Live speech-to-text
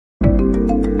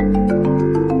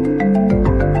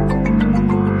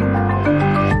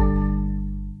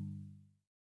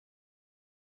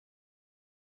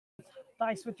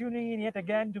Thanks for tuning in yet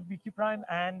again to BQ Prime,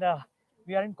 and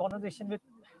we are in conversation with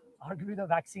arguably the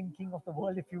vaccine king of the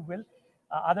world, if you will,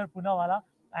 Adar Poonawalla.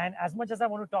 And as much as I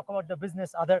want to talk about the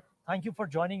business, Adar, thank you for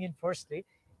joining in firstly.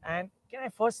 And can I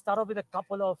first start off with a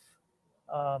couple of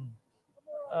um,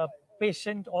 uh,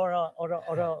 patient or a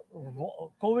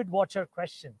COVID watcher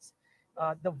questions?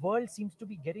 The world seems to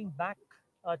be getting back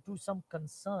to some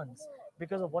concerns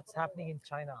because of what's happening in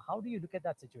China. How do you look at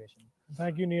that situation?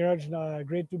 Thank you, Neeraj.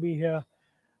 Great to be here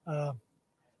uh,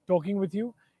 talking with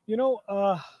you.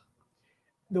 The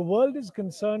world is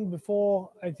concerned before,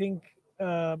 I think,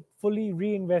 fully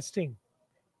reinvesting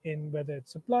in whether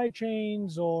it's supply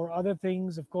chains or other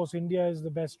things. Of course, India is the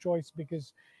best choice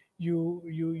because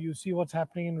you see what's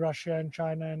happening in Russia and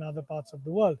China and other parts of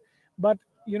the world. But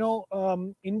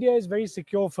India is very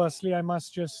secure. Firstly, I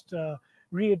must just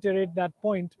reiterate that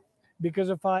point because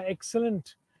of our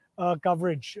excellent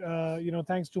coverage.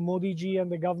 Thanks to Modi ji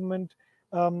and the government,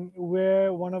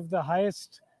 we're one of the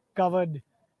highest covered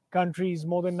countries,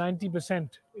 more than 90%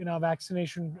 in our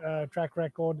vaccination track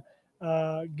record,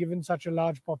 given such a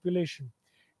large population.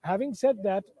 Having said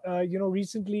that,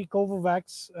 recently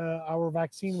Covovax, our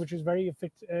vaccine, which is very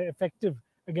effective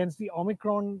against the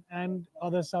Omicron and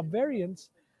other subvariants,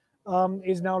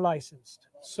 is now licensed.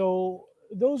 So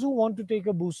those who want to take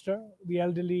a booster, the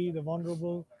elderly, the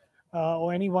vulnerable,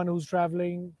 or anyone who's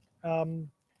traveling,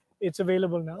 it's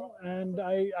available now. And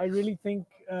I really think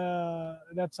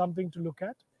that's something to look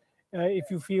at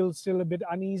if you feel still a bit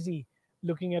uneasy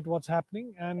looking at what's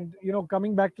happening. And,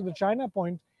 coming back to the China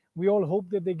point, we all hope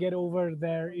that they get over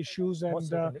their issues.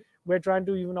 And we're trying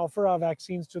to even offer our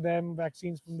vaccines to them,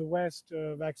 vaccines from the West,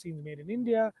 vaccines made in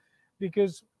India,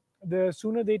 because the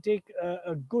sooner they take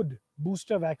a good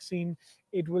booster vaccine,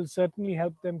 it will certainly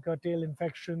help them curtail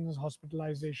infections,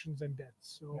 hospitalizations, and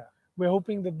deaths. So we're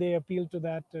hoping that they appeal to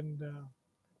that, and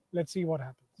let's see what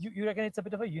happens. You reckon it's a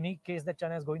bit of a unique case that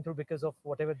China is going through because of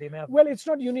whatever they may have? Well, it's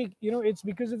not unique. It's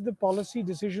because of the policy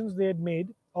decisions they had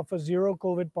made of a zero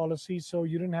COVID policy. So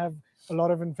you didn't have a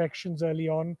lot of infections early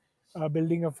on,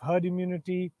 building of herd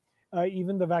immunity,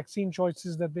 even the vaccine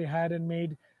choices that they had and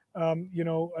made,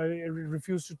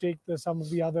 refused to take some of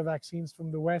the other vaccines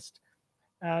from the West.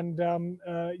 And,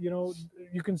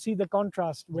 you can see the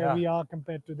contrast where we are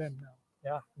compared to them now.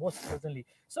 Yeah, most certainly.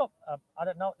 So,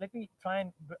 now let me try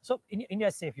and. So, India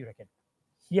is safe, you reckon?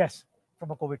 Yes. From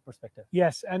a COVID perspective?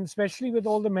 Yes. And especially with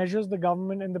all the measures the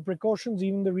government and the precautions,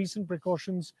 even the recent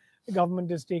precautions the government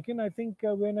has taken, I think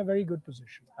we're in a very good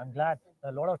position. I'm glad.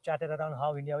 A lot of chatter around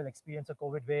how India will experience a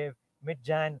COVID wave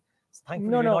mid-Jan.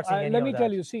 Thankfully, let me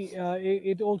tell you, see,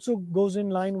 it also goes in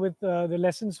line with the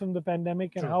lessons from the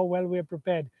pandemic and how well we're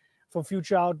prepared for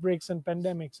future outbreaks and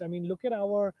pandemics. I mean, look at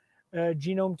our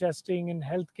genome testing and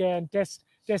healthcare and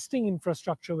testing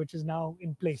infrastructure, which is now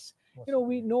in place.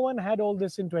 No one had all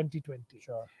this in 2020.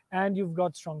 Sure. And you've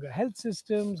got stronger health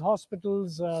systems,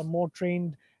 hospitals, more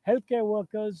trained healthcare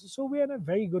workers. So we're in a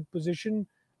very good position,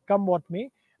 come what may.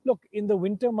 Look, in the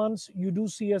winter months, you do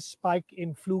see a spike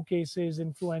in flu cases,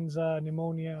 influenza,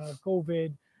 pneumonia,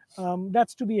 COVID.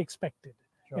 That's to be expected.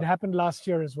 Sure. It happened last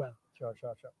year as well. Sure.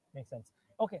 Makes sense.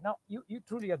 Okay, now you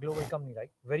truly a global company,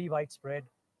 right? Very widespread.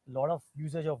 A lot of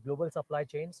usage of global supply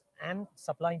chains and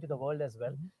supplying to the world as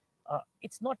well.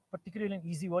 It's not particularly an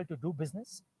easy world to do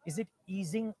business. Is it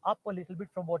easing up a little bit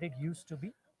from what it used to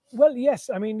be? Well, yes.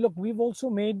 I mean, look, we've also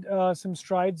made some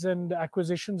strides and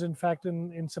acquisitions, in fact,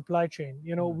 in supply chain.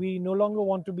 We no longer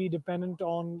want to be dependent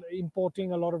on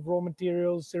importing a lot of raw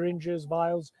materials, syringes,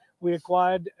 vials. We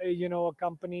acquired, a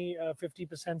company,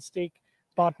 50% stake,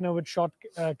 partner with Schott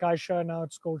Kaisha. Now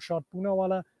it's called Schott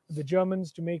Poonawalla, the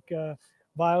Germans, to make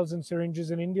vials and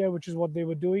syringes in India, which is what they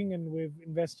were doing, and we've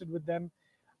invested with them,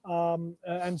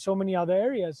 and so many other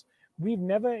areas. We've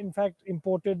never, in fact,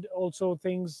 imported also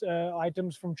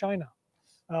items from China.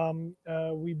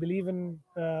 We believe in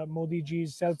Modi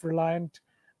ji's self-reliant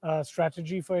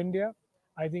strategy for India.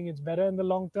 I think it's better in the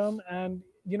long term. And,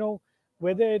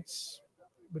 whether it's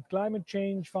with climate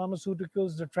change,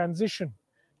 pharmaceuticals, the transition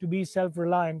to be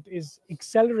self-reliant is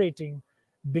accelerating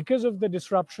because of the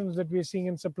disruptions that we're seeing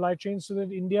in supply chains, so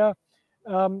that India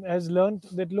has learned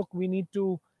that, look, we need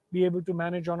to be able to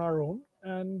manage on our own.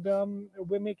 And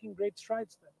we're making great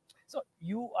strides there. So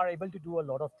you are able to do a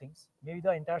lot of things. Maybe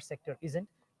the entire sector isn't.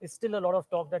 It's still a lot of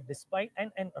talk that despite,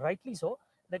 and rightly so,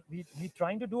 that we're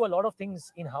trying to do a lot of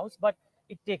things in-house, but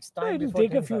it takes time. It'll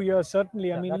take a few years, certainly.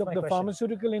 Yeah, I mean, look, the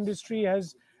pharmaceutical industry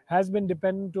has been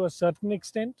dependent to a certain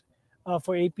extent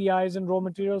for APIs and raw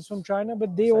materials from China,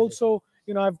 but they also,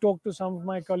 I've talked to some of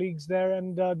my colleagues there,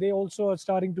 and they also are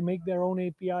starting to make their own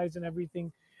APIs and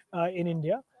everything in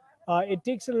India. It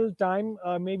takes a little time.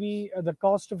 Maybe the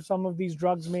cost of some of these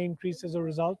drugs may increase as a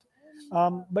result.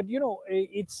 But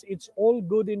it's all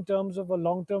good in terms of a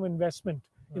long-term investment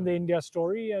in the India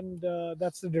story, and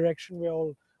that's the direction we're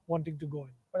all wanting to go in.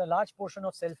 But a large portion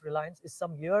of self-reliance is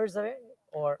some years away,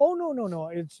 or Oh no, no, no!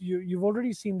 It's you've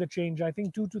already seen the change. I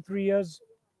think 2 to 3 years,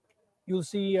 you'll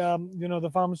see. The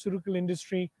pharmaceutical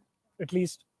industry, at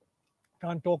least,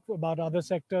 can't talk about other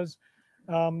sectors,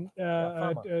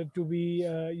 pharma. to be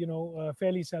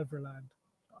fairly self-reliant.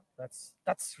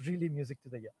 That's really music to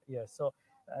the ear. Yeah, so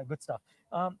good stuff.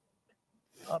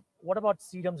 What about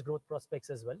Serum's growth prospects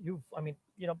as well? I mean,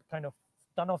 kind of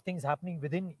ton of things happening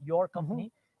within your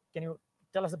company. Can you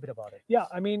tell us a bit about it? Yeah,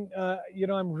 I mean,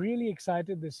 I'm really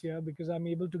excited this year because I'm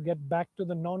able to get back to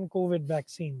the non-COVID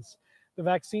vaccines, the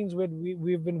vaccines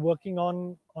we've been working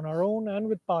on our own and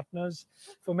with partners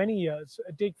for many years.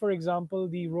 Take, for example,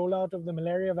 the rollout of the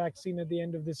malaria vaccine at the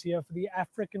end of this year for the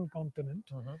African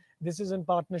continent. This is in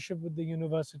partnership with the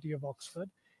University of Oxford.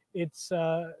 It's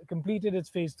completed its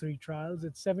phase 3 trials.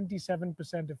 It's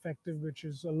 77% effective, which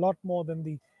is a lot more than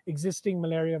the existing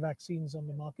malaria vaccines on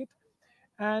the market.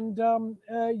 And,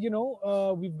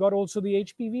 we've got also the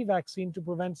HPV vaccine to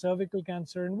prevent cervical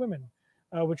cancer in women,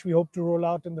 which we hope to roll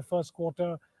out in the first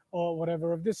quarter or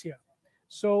whatever of this year.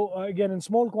 So, again, in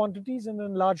small quantities and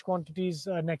in large quantities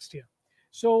next year.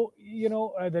 So,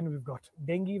 then we've got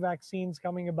dengue vaccines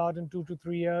coming about in 2 to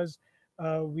 3 years.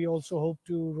 We also hope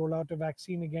to roll out a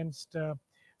vaccine against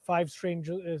 5 strains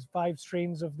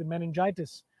of the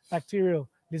meningitis bacterial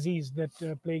disease that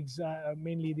plagues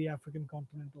mainly the African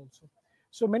continent also.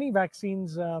 So many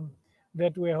vaccines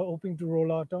that we're hoping to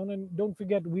roll out on. And don't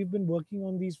forget, we've been working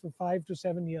on these for 5 to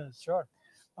 7 years. Sure.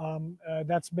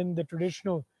 That's been the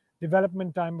traditional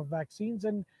development time of vaccines.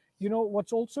 And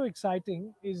what's also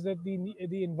exciting is that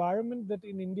the environment that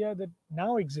in India that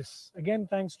now exists, again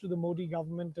thanks to the Modi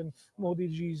government and Modi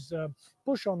ji's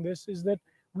push on this, is that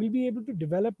we'll be able to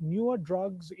develop newer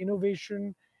drugs,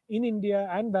 innovation in India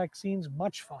and vaccines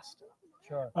much faster.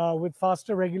 Sure. With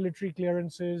faster regulatory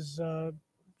clearances,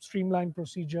 streamlined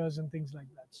procedures, and things like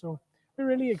that. So we're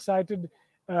really excited.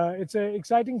 It's an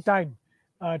exciting time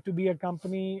to be a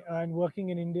company and working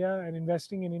in India and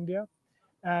investing in India.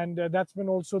 And that's been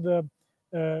also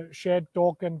the shared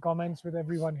talk and comments with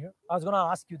everyone here. I was going to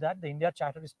ask you that. The India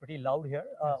chatter is pretty loud here.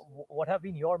 What have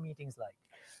been your meetings like?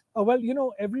 Well,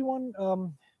 everyone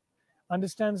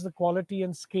understands the quality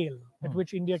and scale at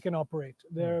which India can operate.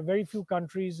 There are very few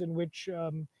countries in which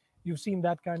you've seen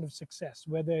that kind of success,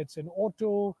 whether it's in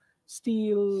auto,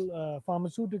 steel,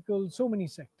 pharmaceutical, so many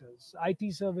sectors,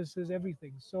 IT services,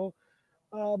 everything. So,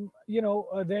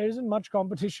 there isn't much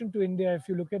competition to India if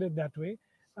you look at it that way.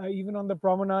 Even on the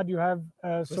promenade, you have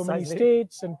so many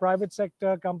states and private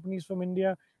sector companies from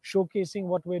India showcasing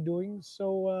what we're doing.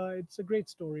 So it's a great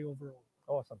story overall.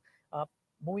 Awesome.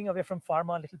 Moving away from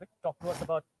pharma a little bit, talk to us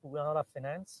about Poonawalla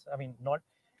Finance. I mean, not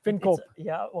Fincorp.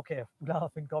 Yeah, okay.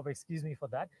 Poonawalla Fincorp, excuse me for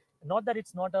that. Not that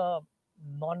it's not a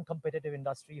non-competitive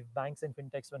industry if banks and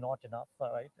fintechs were not enough,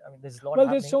 right? I mean, there's a lot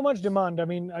happening. There's so much demand. I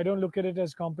mean, I don't look at it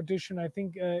as competition. I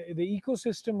think the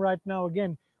ecosystem right now,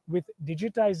 again, with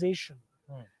digitization,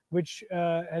 which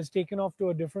has taken off to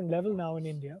a different level now in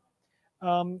India,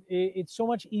 it's so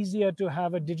much easier to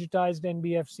have a digitized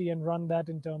NBFC and run that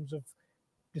in terms of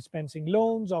dispensing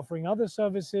loans, offering other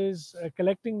services,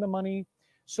 collecting the money.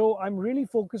 So I'm really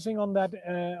focusing on that,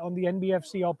 on the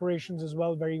NBFC operations as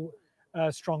well, very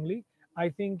strongly. I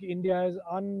think India has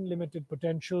unlimited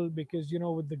potential because,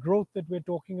 with the growth that we're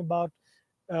talking about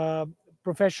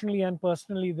professionally and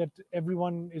personally that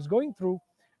everyone is going through,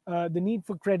 the need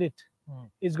for credit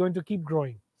is going to keep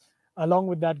growing along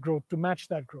with that growth to match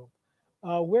that growth.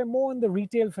 We're more on the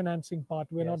retail financing part.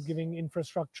 We're not giving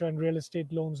infrastructure and real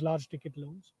estate loans, large ticket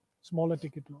loans, smaller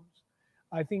ticket loans.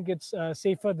 I think it's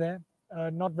safer there,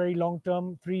 not very long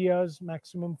term, 3 years,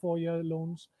 maximum 4-year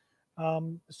loans.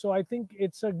 So I think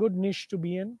it's a good niche to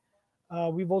be in.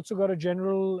 We've also got a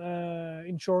general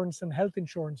insurance and health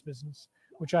insurance business,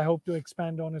 which I hope to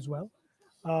expand on as well.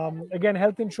 Again,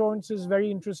 health insurance is very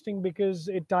interesting because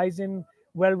it ties in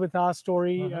well with our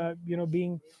story,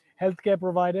 being healthcare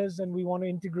providers, and we want to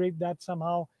integrate that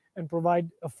somehow and provide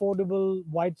affordable,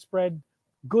 widespread,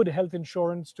 good health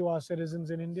insurance to our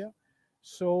citizens in India.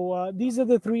 So these are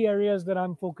the 3 areas that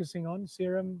I'm focusing on: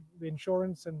 Serum, the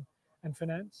insurance, and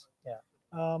finance. Yeah.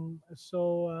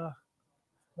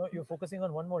 No, you're focusing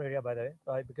on one more area, by the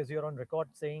way, because you're on record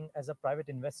saying, as a private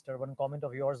investor, one comment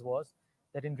of yours was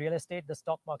that in real estate, the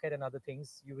stock market and other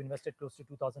things, you've invested close to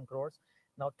 2,000 crores.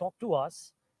 Now talk to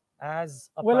us as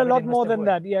a Well, a private lot more investor than would?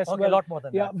 that, yes. Okay, Well, a lot more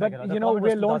than yeah, that. but Figure out. The you know, common was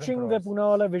we're 2,000 launching the crores.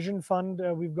 Poonawalla Vision Fund.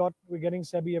 We're getting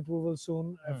SEBI approval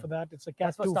soon for that. It's a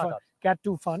That's Cat for 2 fund. startups. Cat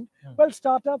 2 fund. Hmm. Well,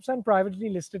 startups and privately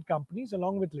listed companies,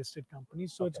 along with listed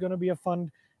companies. So it's Okay. going to be a fund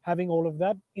having all of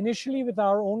that. Initially with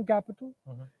our own capital,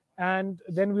 and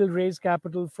then we'll raise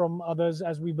capital from others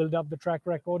as we build up the track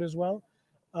record as well.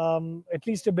 At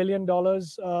least $1 billion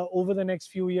over the next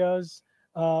few years.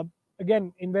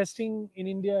 Again, investing in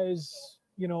India is,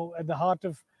 you know, at the heart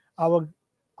of our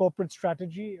corporate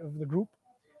strategy of the group.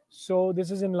 So this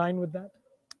is in line with that.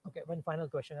 Okay, one final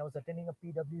question. I was attending a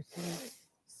PwC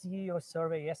CEO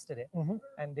survey yesterday,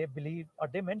 and they believe, or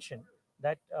they mentioned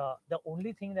that the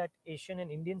only thing that Asian and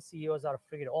Indian CEOs are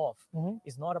afraid of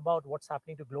is not about what's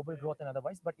happening to global growth and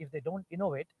otherwise, but if they don't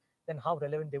innovate, then how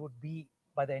relevant they would be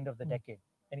by the end of the decade.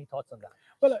 Any thoughts on that?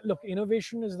 Well, look,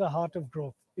 innovation is the heart of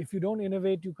growth. If you don't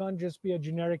innovate, you can't just be a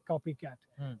generic copycat.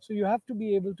 So you have to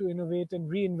be able to innovate and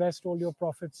reinvest all your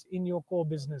profits in your core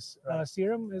business.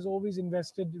 Serum has always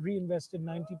reinvested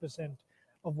 90%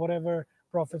 of whatever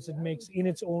profits it makes in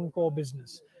its own core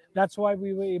business. That's why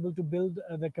we were able to build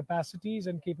the capacities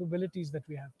and capabilities that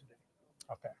we have today.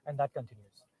 Okay, and that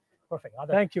continues. Perfect.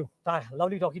 Adar, Thank you.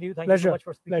 lovely talking to you. Thank Pleasure. you so much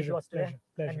for speaking Pleasure. to us today. Pleasure.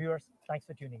 Pleasure. And viewers, thanks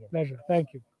for tuning in. Pleasure. Thank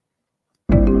you.